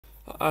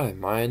Hi,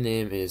 my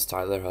name is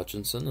Tyler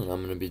Hutchinson, and I'm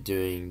going to be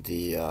doing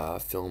the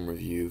film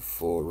review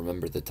for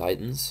Remember the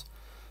Titans.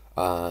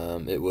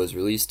 It was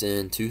released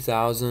in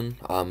 2000,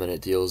 and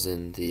it deals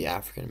in the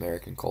African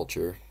American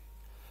culture.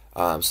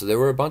 So there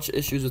were a bunch of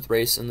issues with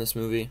race in this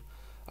movie.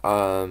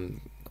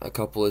 A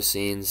couple of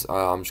scenes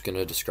I'm just going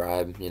to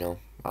describe,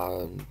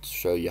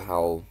 show you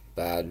how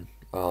bad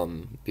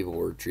people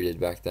were treated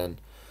back then.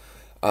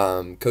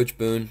 Coach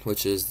Boone,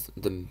 which is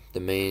the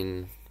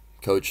main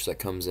coach that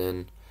comes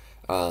in,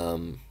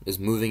 is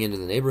moving into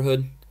the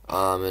neighborhood,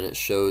 and it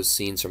shows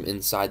scenes from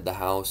inside the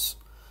house,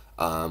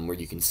 where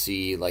you can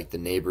see like the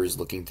neighbors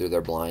looking through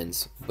their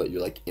blinds, but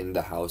you're like in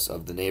the house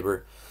of the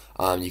neighbor.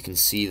 You can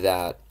see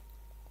that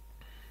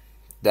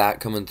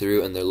coming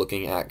through, and they're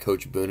looking at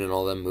Coach Boone and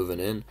all them moving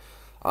in,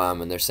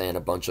 and they're saying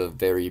a bunch of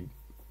very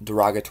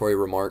derogatory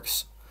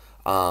remarks,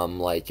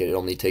 like it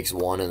only takes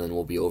one and then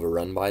we'll be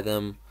overrun by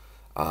them,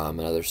 and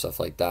other stuff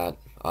like that.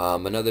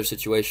 Another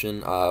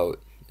situation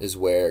is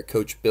where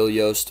Coach Bill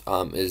Yost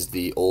is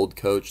the old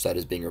coach that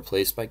is being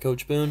replaced by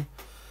Coach Boone,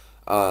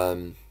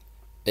 um,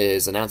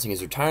 is announcing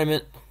his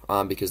retirement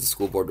because the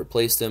school board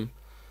replaced him.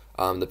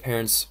 The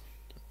parents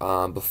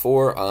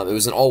before it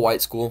was an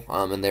all-white school,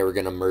 and they were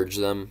going to merge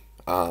them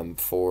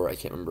for I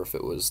can't remember if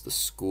it was the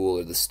school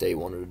or the state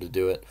wanted to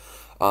do it,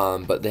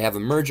 but they have a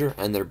merger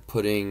and they're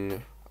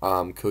putting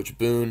Coach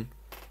Boone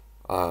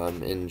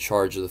in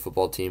charge of the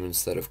football team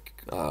instead of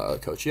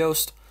Coach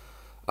Yost.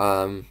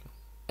 Um,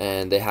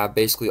 and they have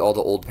basically all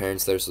the old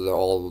parents there, so they're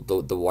all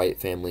the white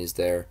families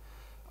there.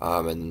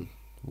 And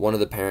one of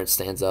the parents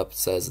stands up and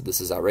says,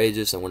 "This is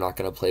outrageous, and we're not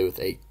going to play with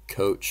a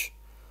coach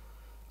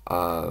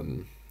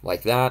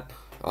like that."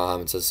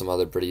 And says some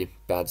other pretty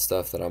bad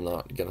stuff that I'm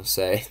not going to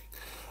say.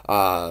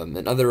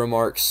 And other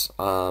remarks,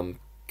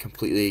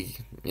 completely,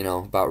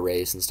 about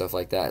race and stuff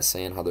like that,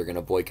 saying how they're going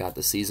to boycott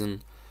the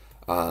season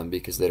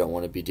because they don't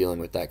want to be dealing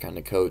with that kind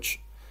of coach.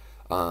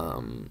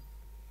 Um,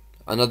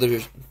 Another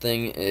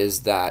thing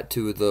is that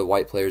two of the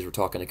white players were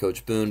talking to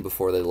Coach Boone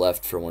before they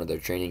left for one of their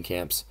training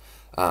camps,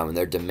 and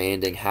they're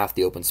demanding half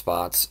the open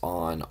spots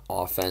on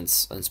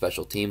offense and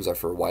special teams are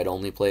for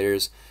white-only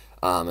players,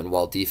 and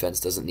while defense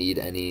doesn't need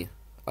any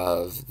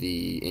of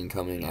the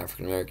incoming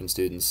African American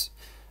students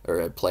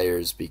or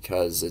players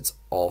because it's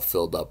all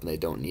filled up and they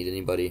don't need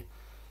anybody.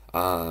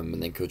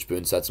 And then Coach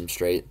Boone sets them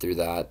straight through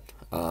that,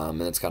 and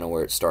that's kind of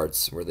where it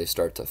starts, where they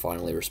start to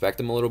finally respect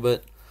him a little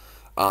bit.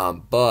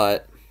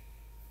 But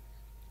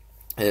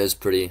it was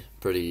pretty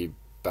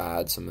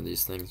bad, some of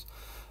these things.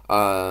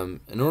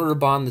 In order to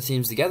bond the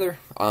teams together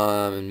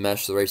and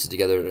mesh the races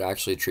together, to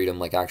actually treat them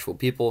like actual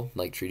people,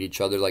 like treat each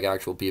other like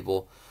actual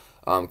people,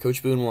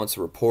 Coach Boone wants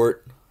a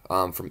report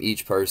from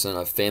each person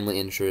of family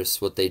interests,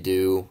 what they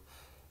do,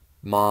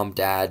 mom,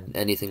 dad,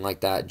 anything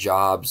like that,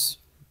 jobs,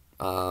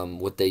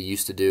 what they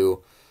used to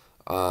do,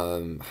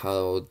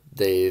 how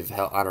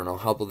I don't know,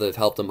 how they've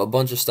helped them, a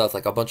bunch of stuff,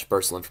 like a bunch of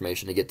personal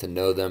information to get to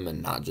know them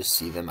and not just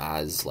see them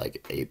as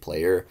like a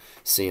player,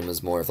 see them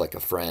as more of like a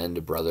friend,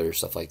 a brother,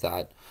 stuff like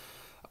that.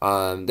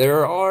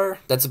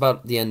 That's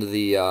about the end of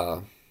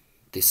the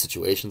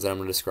situations that I'm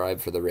going to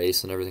describe for the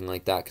race and everything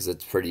like that, because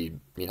it's pretty,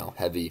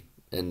 heavy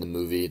in the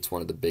movie. It's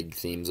one of the big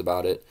themes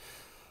about it.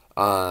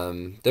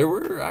 There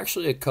were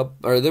actually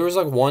there was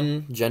like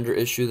one gender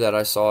issue that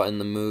I saw in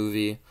the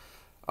movie,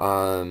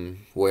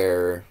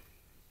 where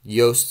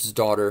Yost's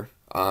daughter,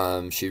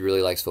 she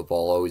really likes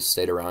football, always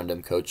stayed around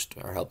him, coached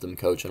or helped him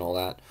coach and all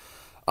that.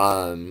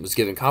 Was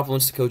giving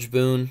compliments to Coach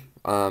Boone.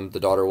 The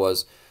daughter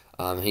was.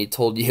 He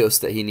told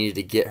Yost that he needed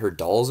to get her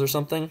dolls or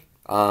something,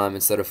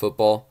 instead of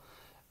football.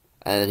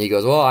 And then he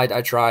goes, "Well,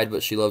 I tried,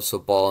 but she loves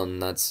football,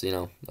 and that's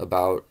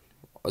about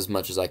as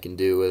much as I can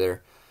do with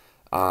her."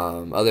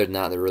 Other than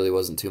that, there really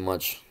wasn't too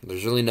much.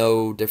 There's really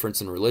no difference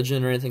in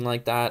religion or anything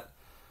like that.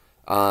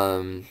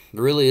 There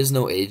really is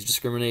no age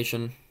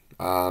discrimination.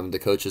 The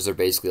coaches are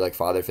basically like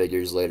father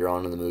figures later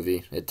on in the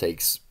movie. It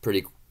takes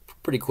pretty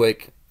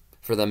quick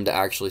for them to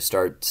actually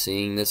start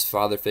seeing this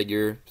father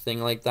figure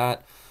thing like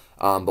that.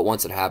 But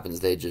once it happens,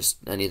 they just,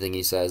 anything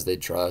he says, they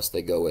trust,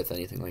 they go with,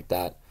 anything like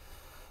that.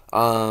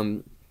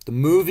 The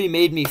movie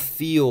made me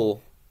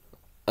feel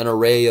an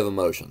array of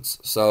emotions.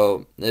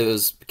 So it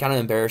was kind of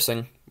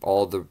embarrassing,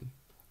 all the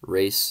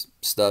race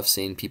stuff,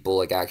 seeing people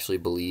like actually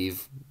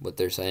believe what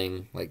they're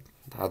saying, like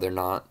how they're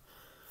not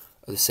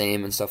the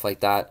same and stuff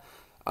like that.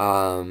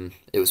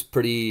 It was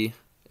pretty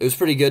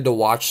good to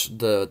watch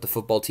the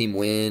football team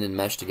win and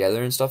mesh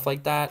together and stuff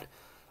like that.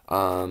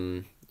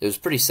 It was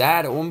pretty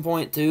sad at one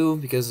point too,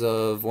 because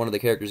of one of the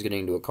characters getting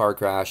into a car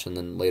crash and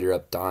then later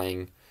up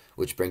dying,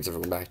 which brings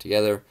everyone back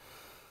together.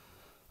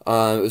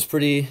 It was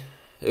pretty.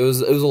 It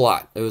was a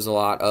lot. It was a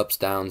lot, ups,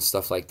 downs,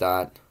 stuff like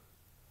that.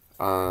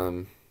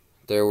 Um,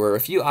 there were a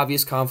few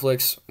obvious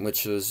conflicts,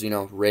 which was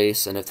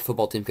race and if the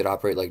football team could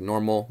operate like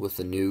normal with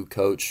the new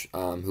coach,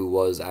 who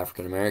was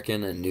African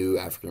American and new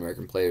African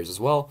American players as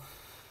well.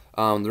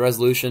 The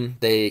resolution,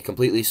 they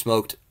completely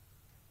smoked.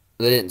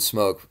 They didn't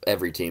smoke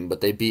every team,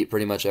 but they beat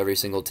pretty much every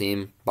single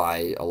team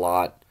by a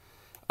lot,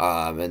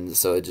 and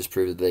so it just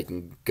proved that they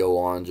can go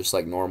on just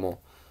like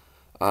normal.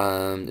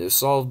 It was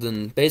solved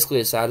in basically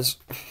excuse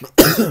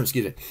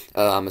me,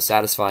 a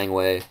satisfying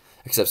way,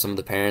 except some of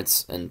the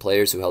parents and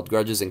players who held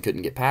grudges and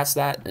couldn't get past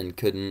that and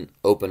couldn't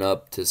open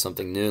up to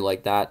something new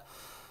like that.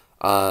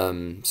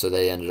 So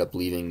they ended up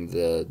leaving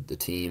the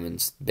team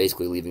and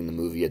basically leaving the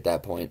movie at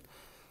that point.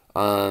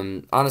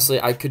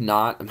 Honestly, I could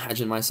not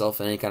imagine myself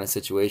in any kind of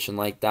situation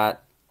like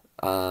that,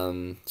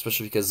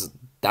 especially because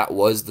that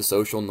was the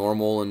social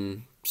normal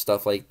and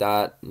stuff like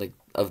that, like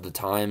of the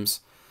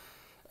times.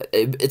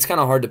 It's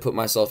kind of hard to put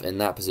myself in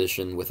that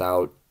position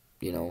without,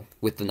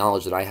 with the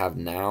knowledge that I have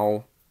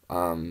now,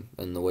 and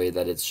the way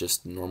that it's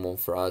just normal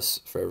for us,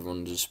 for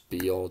everyone to just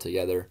be all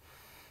together.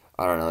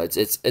 I don't know.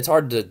 It's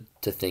hard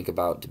to think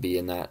about to be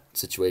in that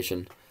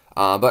situation.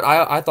 But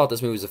I thought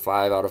this movie was a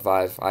 5 out of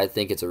 5. I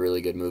think it's a really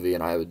good movie,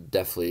 and I would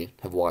definitely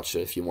have watched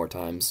it a few more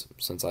times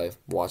since I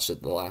watched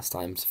it the last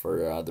times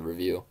for the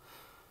review.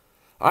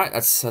 All right,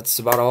 that's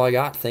about all I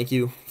got. Thank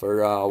you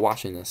for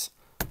watching this.